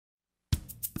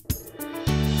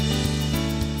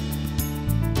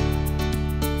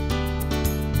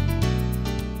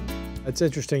It's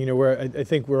interesting, where I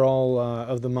think we're all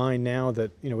of the mind now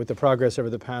that, with the progress over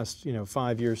the past,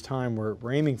 5 years' time,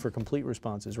 we're aiming for complete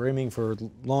responses. We're aiming for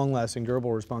long-lasting,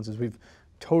 durable responses. We've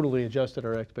totally adjusted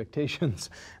our expectations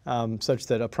such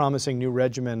that a promising new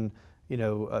regimen, a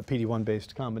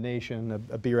PD-1-based combination,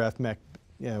 a BRAF/MEK,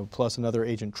 plus another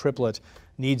agent triplet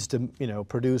needs to,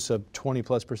 produce a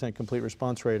 20+% complete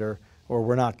response rate, or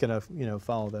we're not going to,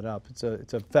 follow that up. It's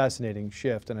a fascinating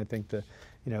shift, and I think the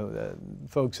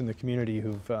folks in the community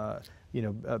who've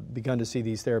begun to see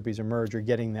these therapies emerge are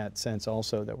getting that sense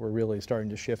also that we're really starting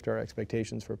to shift our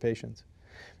expectations for patients.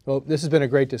 Well, this has been a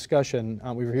great discussion.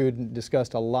 We've reviewed and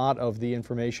discussed a lot of the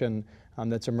information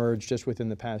that's emerged just within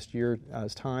the past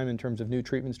year's time in terms of new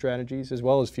treatment strategies as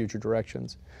well as future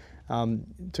directions.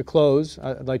 To close,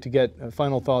 I'd like to get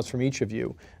final thoughts from each of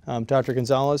you. Dr.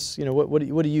 Gonzalez,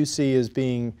 what do you see as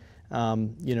being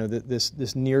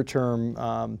this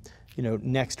near-term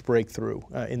next breakthrough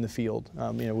in the field?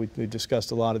 We've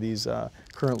discussed a lot of these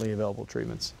currently available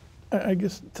treatments. I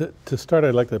guess to start,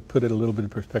 I'd like to put it a little bit in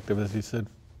perspective. As you said,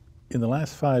 in the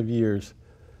last 5 years,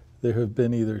 there have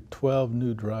been either 12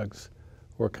 new drugs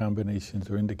or combinations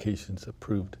or indications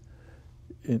approved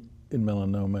in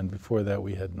melanoma, and before that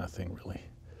we had nothing really.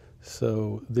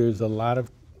 So there's a lot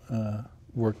of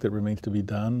work that remains to be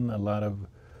done, a lot of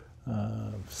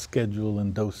schedule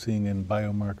and dosing and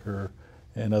biomarker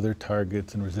and other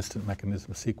targets and resistant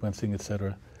mechanism sequencing, et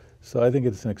cetera. So I think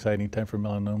it's an exciting time for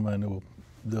melanoma, and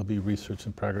there'll be research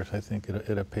in progress, I think,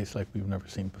 at a pace like we've never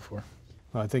seen before.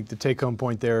 Well, I think the take-home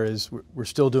point there is we're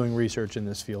still doing research in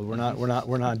this field. We're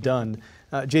not done.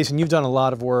 Jason, you've done a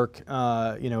lot of work,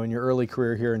 in your early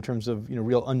career here in terms of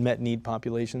real unmet need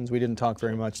populations. We didn't talk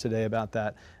very much today about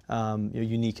that,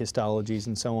 unique histologies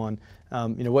and so on.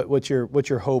 What's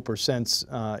your hope or sense,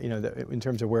 that in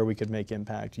terms of where we could make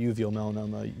impact? Uveal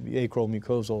melanoma, acral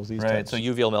mucosal, these types. Right. So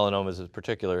uveal melanoma is a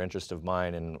particular interest of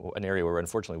mine, and an area where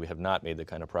unfortunately we have not made the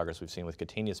kind of progress we've seen with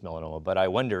cutaneous melanoma. But I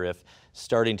wonder if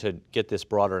starting to get this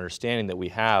broader understanding that we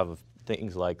have of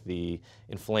things like the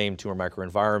inflamed tumor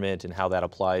microenvironment and how that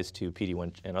applies to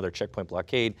PD-1 and other checkpoint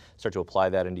blockade, start to apply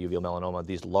that into uveal melanoma,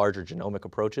 these larger genomic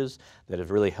approaches that have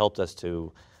really helped us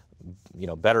to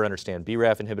better understand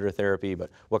BRAF inhibitor therapy, but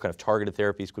what kind of targeted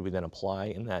therapies could we then apply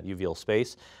in that uveal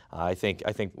space? I think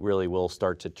really we'll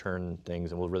start to turn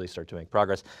things and we'll really start to make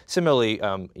progress. Similarly,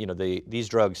 these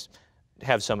drugs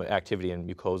have some activity in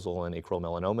mucosal and acral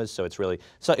melanomas, so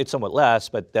it's somewhat less,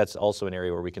 but that's also an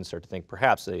area where we can start to think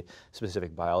perhaps a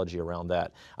specific biology around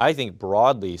that. I think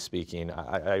broadly speaking,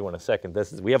 I want to second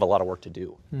this, we have a lot of work to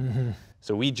do. Mm-hmm.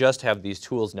 So we just have these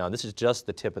tools now. This is just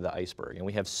the tip of the iceberg, and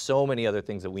we have so many other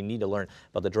things that we need to learn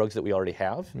about the drugs that we already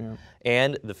have. Yeah.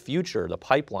 And the future, the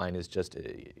pipeline is just,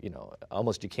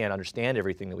 almost you can't understand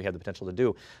everything that we have the potential to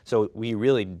do. So we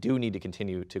really do need to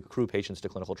continue to accrue patients to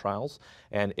clinical trials.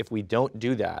 And if we don't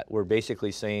do that, we're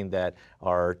basically saying that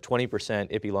our 20%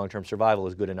 IPI long-term survival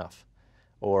is good enough,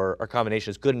 or our combination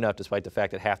is good enough despite the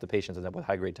fact that half the patients end up with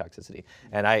high-grade toxicity.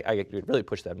 And I really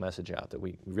push that message out that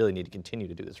we really need to continue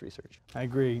to do this research. I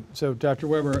agree. So Dr.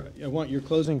 Weber, I want your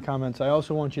closing comments. I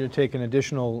also want you to take an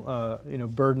additional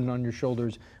burden on your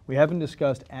shoulders. We haven't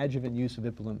discussed adjuvant use of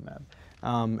ipilimumab.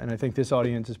 And I think this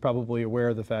audience is probably aware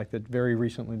of the fact that very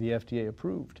recently the FDA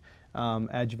approved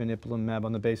adjuvant ipilimumab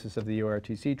on the basis of the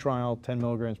EORTC trial, 10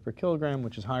 milligrams per kilogram,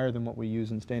 which is higher than what we use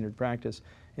in standard practice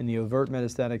in the overt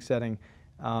metastatic setting.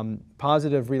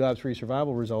 Positive relapse-free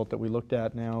survival result that we looked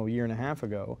at now a year and a half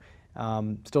ago.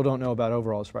 Still don't know about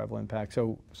overall survival impact.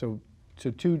 So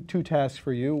two tasks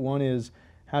for you. One is,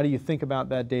 how do you think about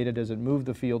that data? Does it move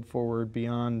the field forward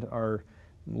beyond our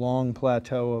long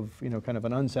plateau of kind of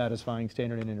an unsatisfying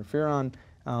standard in interferon?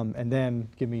 And then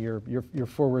give me your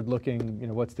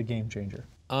forward-looking, what's the game changer?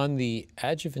 On the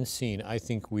adjuvant scene, I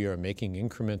think we are making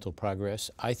incremental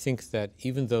progress. I think that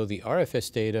even though the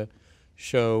RFS data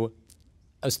show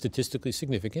a statistically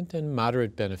significant and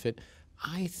moderate benefit,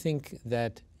 I think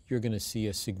that you're going to see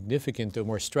a significant or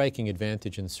more striking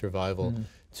advantage in survival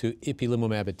to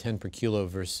ipilimumab at 10 per kilo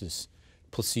versus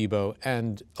placebo,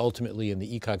 and ultimately in the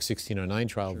ECOG 1609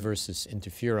 trial versus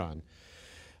interferon.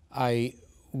 I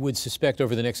would suspect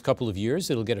over the next couple of years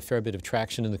it'll get a fair bit of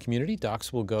traction in the community.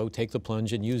 Docs will go take the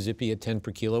plunge and use ipi at 10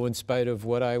 per kilo in spite of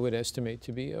what I would estimate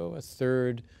to be a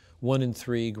third, 1 in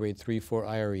 3 grade 3-4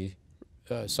 IRE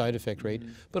side effect rate.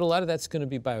 But a lot of that's going to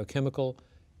be biochemical,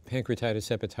 pancreatitis,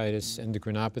 hepatitis,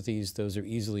 endocrinopathies. Those are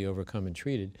easily overcome and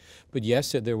treated. But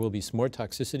yes, there will be some more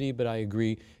toxicity, but I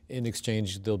agree in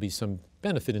exchange there'll be some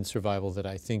benefit in survival that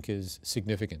I think is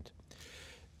significant.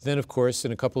 Then, of course,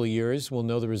 in a couple of years, we'll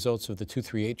know the results of the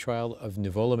 238 trial of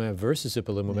nivolumab versus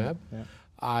ipilimumab.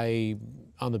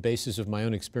 On the basis of my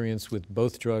own experience with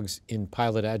both drugs in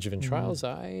pilot adjuvant trials,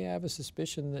 I have a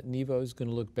suspicion that Nivo is going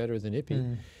to look better than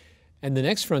Ipi. And the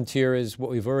next frontier is what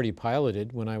we've already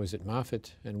piloted when I was at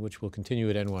Moffitt, and which will continue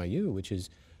at NYU, which is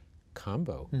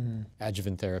combo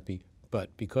adjuvant therapy.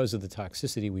 But because of the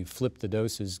toxicity, we've flipped the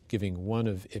doses, giving 1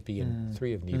 of Ipi and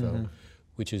 3 of Nivo,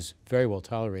 which is very well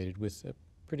tolerated with a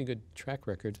pretty good track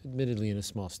record, admittedly in a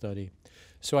small study.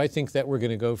 So I think that we're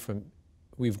going to go from,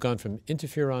 we've gone from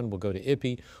interferon, we'll go to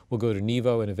Ipi, we'll go to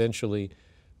Nivo, and eventually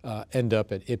end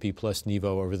up at Ipi plus Nivo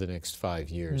over the next 5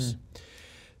 years.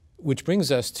 Which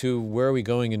brings us to where are we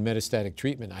going in metastatic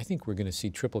treatment? I think we're going to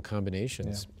see triple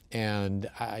combinations. And,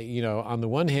 you know, on the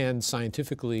one hand,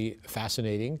 scientifically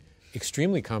fascinating,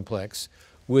 extremely complex,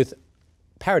 with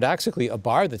paradoxically a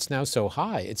bar that's now so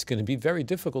high, it's going to be very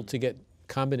difficult to get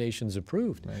combinations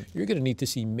approved. You're going to need to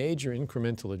see major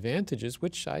incremental advantages,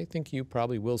 which I think you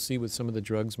probably will see with some of the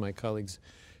drugs my colleagues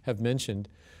have mentioned.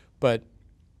 But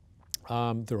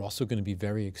they're also going to be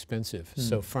very expensive.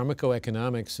 So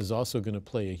pharmacoeconomics is also going to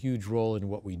play a huge role in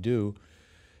what we do.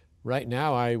 Right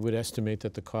now, I would estimate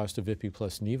that the cost of Ipi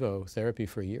plus Nivo therapy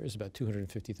for a year is about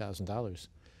 $250,000.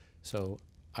 So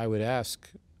I would ask,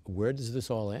 where does this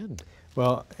all end?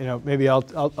 Well, you know, maybe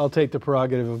I'll take the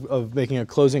prerogative of making a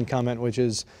closing comment, which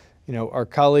is, you know, our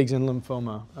colleagues in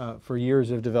lymphoma for years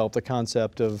have developed a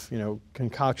concept of, you know,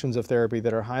 concoctions of therapy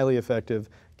that are highly effective,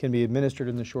 can be administered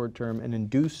in the short term and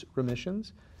induce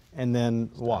remissions, and then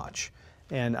watch.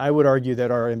 And I would argue that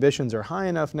our ambitions are high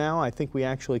enough now. I think we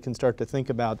actually can start to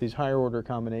think about these higher order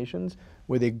combinations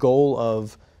with a goal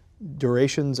of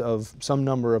durations of some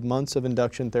number of months of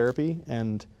induction therapy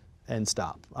and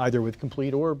stop, either with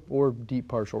complete or deep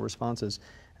partial responses.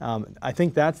 I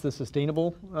think that's the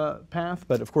sustainable path,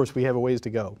 but of course we have a ways to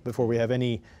go before we have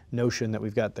any notion that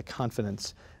we've got the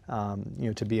confidence, you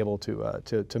know, to be able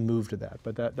to move to that.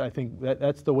 But I think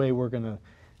that's the way we're going to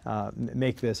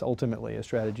make this ultimately a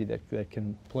strategy that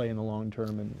can play in the long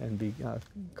term and be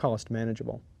cost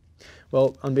manageable.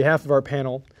 Well, on behalf of our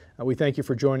panel, we thank you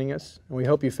for joining us, and we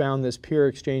hope you found this peer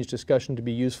exchange discussion to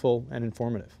be useful and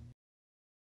informative.